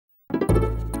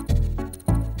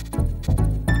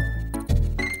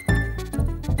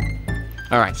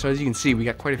Alright, so as you can see, we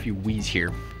got quite a few Wiis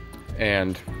here.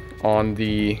 And on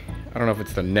the, I don't know if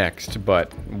it's the next,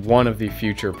 but one of the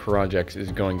future projects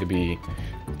is going to be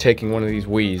taking one of these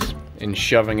Wiis and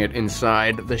shoving it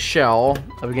inside the shell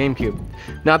of a GameCube.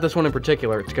 Not this one in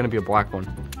particular, it's going to be a black one.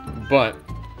 But,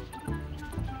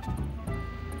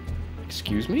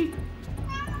 excuse me?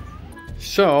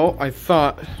 So, I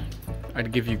thought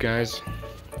I'd give you guys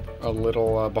a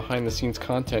little behind the scenes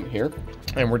content here.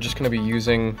 And we're just going to be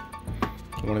using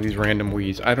one of these random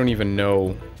Wiis. I don't even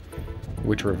know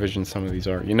which revision some of these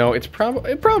are. You know, it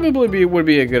probably would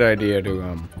be a good idea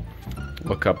to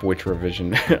look up which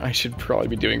revision I should probably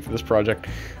be doing for this project.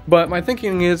 But my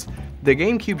thinking is the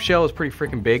GameCube shell is pretty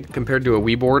freaking big compared to a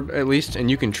Wii board, at least,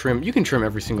 and you can trim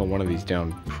every single one of these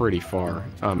down pretty far.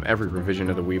 Every revision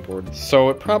of the Wii board. So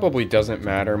it probably doesn't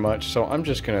matter much. So I'm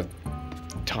just gonna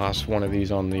toss one of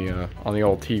these on the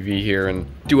old TV here and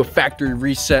do a factory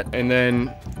reset, and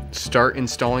then start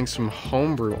installing some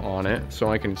homebrew on it so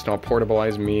I can install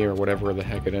Portabilize Me or whatever the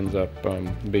heck it ends up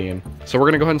being. So we're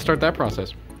gonna go ahead and start that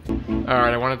process.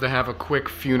 Alright, I wanted to have a quick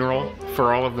funeral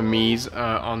for all of the Miis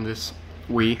on this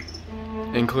Wii,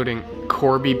 including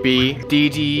Corby B,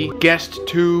 DD, Guest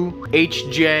 2,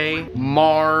 HJ,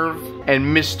 Marv, and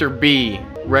Mr. B.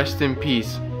 Rest in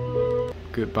peace.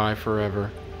 Goodbye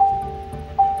forever.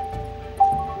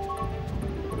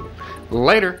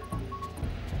 Later.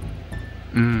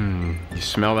 You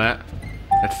smell that?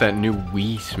 That's that new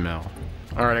Wii smell.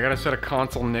 Alright, I gotta set a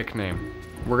console nickname.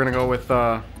 We're gonna go with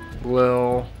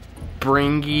Lil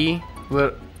Bringy.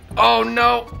 Oh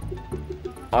no!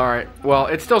 Alright, well,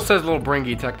 it still says Lil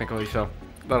Bringy technically, so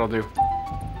that'll do.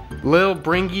 Lil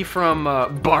Bringy from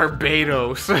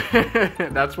Barbados.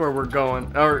 That's where we're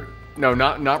going. Or, no,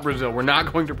 not Brazil. We're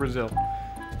not going to Brazil.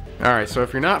 Alright, so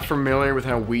if you're not familiar with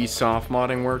how Wii soft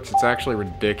modding works, it's actually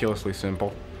ridiculously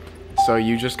simple. So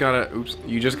you just gotta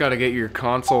get your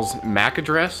console's MAC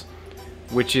address,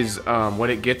 which is what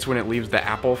it gets when it leaves the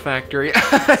Apple factory.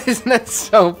 Isn't that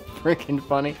so freaking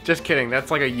funny? Just kidding,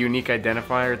 that's like a unique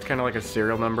identifier. It's kind of like a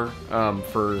serial number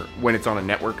for when it's on a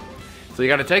network. So you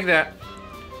gotta take that,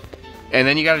 and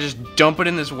then you gotta just dump it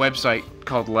in this website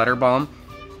called Letterbomb,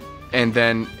 and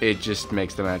then it just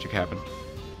makes the magic happen.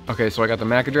 Okay, so I got the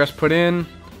MAC address put in.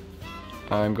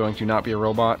 I'm going to not be a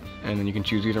robot, and then you can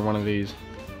choose either one of these.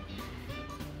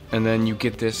 And then you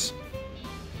get this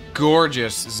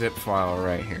gorgeous zip file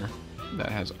right here that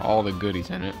has all the goodies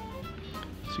in it.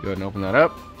 So you go ahead and open that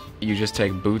up. You just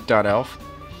take boot.elf,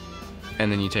 and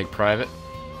then you take private.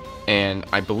 And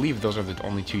I believe those are the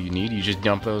only two you need. You just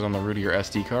dump those on the root of your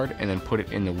SD card and then put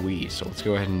it in the Wii. So let's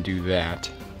go ahead and do that.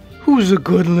 Who's a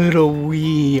good little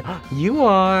Wii? You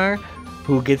are.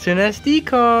 Who gets an SD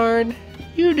card?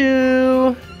 You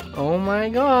do. Oh my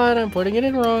god, I'm putting it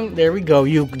in wrong. There we go.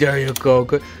 There you go.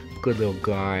 Good little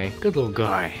guy. Good little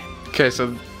guy. Okay,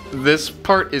 so this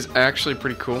part is actually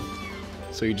pretty cool.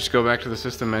 So you just go back to the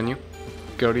system menu,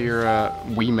 go to your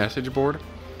Wii message board,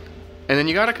 and then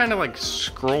you gotta kind of like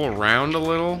scroll around a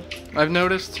little, I've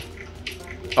noticed.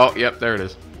 Oh, yep, there it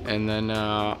is. And then,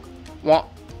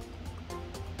 well,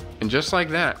 and just like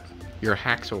that, you're a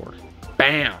hacksaw.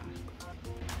 Bam!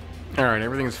 Alright,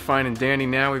 everything's fine and dandy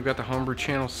now. We've got the homebrew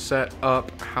channel set up.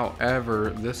 However,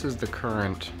 this is the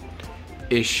current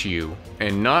issue.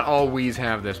 And not all Wiis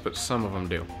have this, but some of them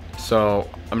do. So,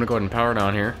 I'm gonna go ahead and power it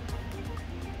on here.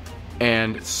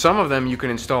 And some of them you can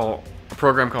install a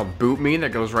program called Boot Me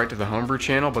that goes right to the homebrew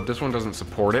channel, but this one doesn't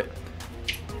support it.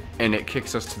 And it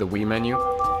kicks us to the Wii menu.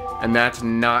 And that's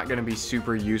not gonna be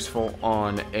super useful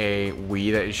on a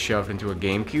Wii that is shoved into a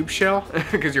GameCube shell,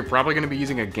 because you're probably gonna be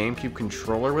using a GameCube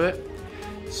controller with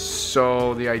it.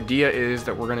 So the idea is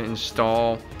that we're gonna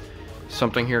install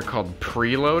something here called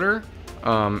Preloader,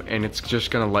 and it's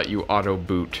just gonna let you auto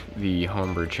boot the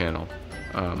homebrew channel,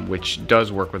 which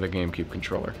does work with a GameCube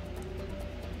controller.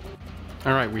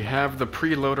 Alright, we have the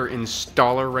Preloader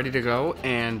installer ready to go,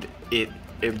 and it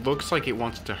looks like it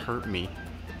wants to hurt me.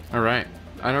 Alright.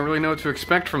 I don't really know what to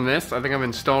expect from this. I think I've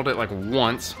installed it like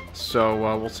once, so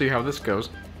we'll see how this goes.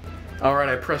 Alright,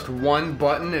 I pressed one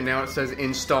button and now it says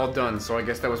install done, so I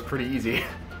guess that was pretty easy.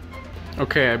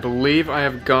 Okay, I believe I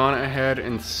have gone ahead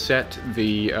and set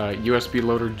the USB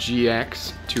Loader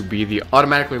GX to be the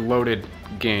automatically loaded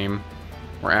game,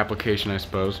 or application I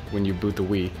suppose, when you boot the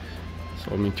Wii.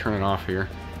 So let me turn it off here,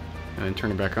 and then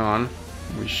turn it back on.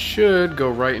 We should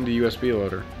go right into USB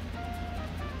Loader.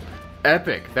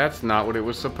 Epic, that's not what it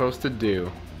was supposed to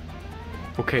do.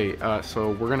 Okay,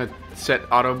 so we're gonna set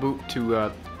auto boot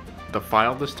to the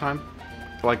file this time,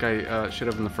 like I should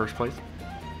have in the first place.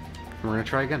 And we're gonna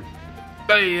try again.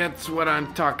 Hey, that's what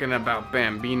I'm talking about,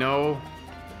 Bambino.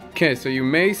 Okay, so you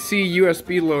may see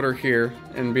USB loader here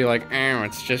and be like, oh,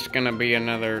 it's just gonna be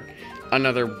another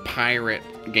pirate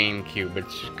GameCube.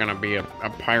 It's just gonna be a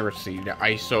piracy. The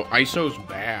ISO's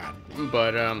bad.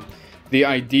 But the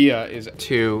idea is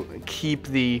to keep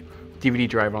the DVD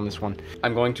drive on this one.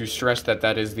 I'm going to stress that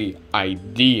that is the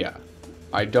idea.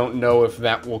 I don't know if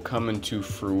that will come into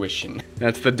fruition.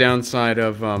 That's the downside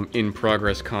of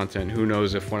in-progress content. Who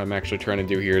knows if what I'm actually trying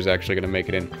to do here is actually going to make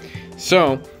it in.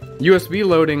 So, USB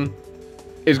loading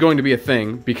is going to be a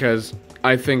thing because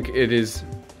I think it is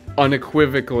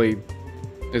unequivocally...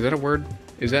 Is that a word?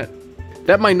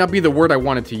 That might not be the word I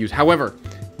wanted to use. However,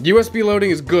 USB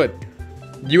loading is good.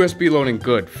 USB loading,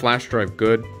 good. Flash drive,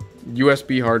 good.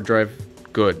 USB hard drive,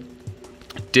 good.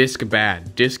 Disk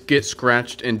bad. Disk get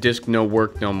scratched and disk no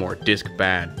work no more. Disk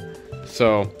bad.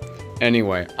 So,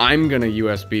 anyway, I'm gonna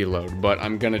USB load, but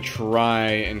I'm gonna try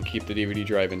and keep the DVD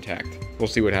drive intact. We'll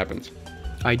see what happens.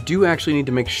 I do actually need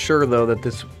to make sure, though, that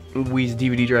this Wii's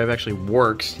DVD drive actually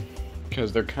works,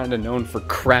 because they're kind of known for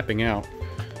crapping out.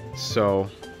 So,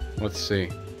 let's see.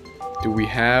 Do we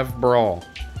have Brawl?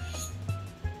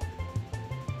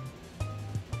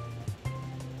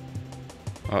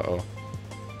 Uh-oh.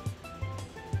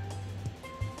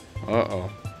 Uh-oh.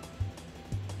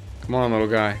 Come on, little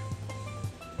guy.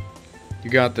 You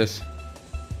got this.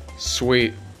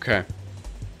 Sweet. Okay.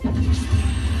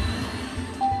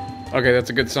 Okay, that's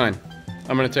a good sign.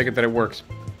 I'm gonna take it that it works.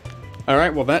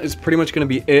 Alright, well that is pretty much gonna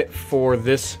be it for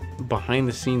this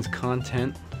behind-the-scenes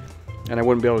content. And I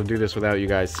wouldn't be able to do this without you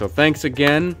guys. So thanks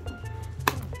again,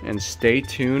 and stay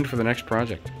tuned for the next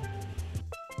project.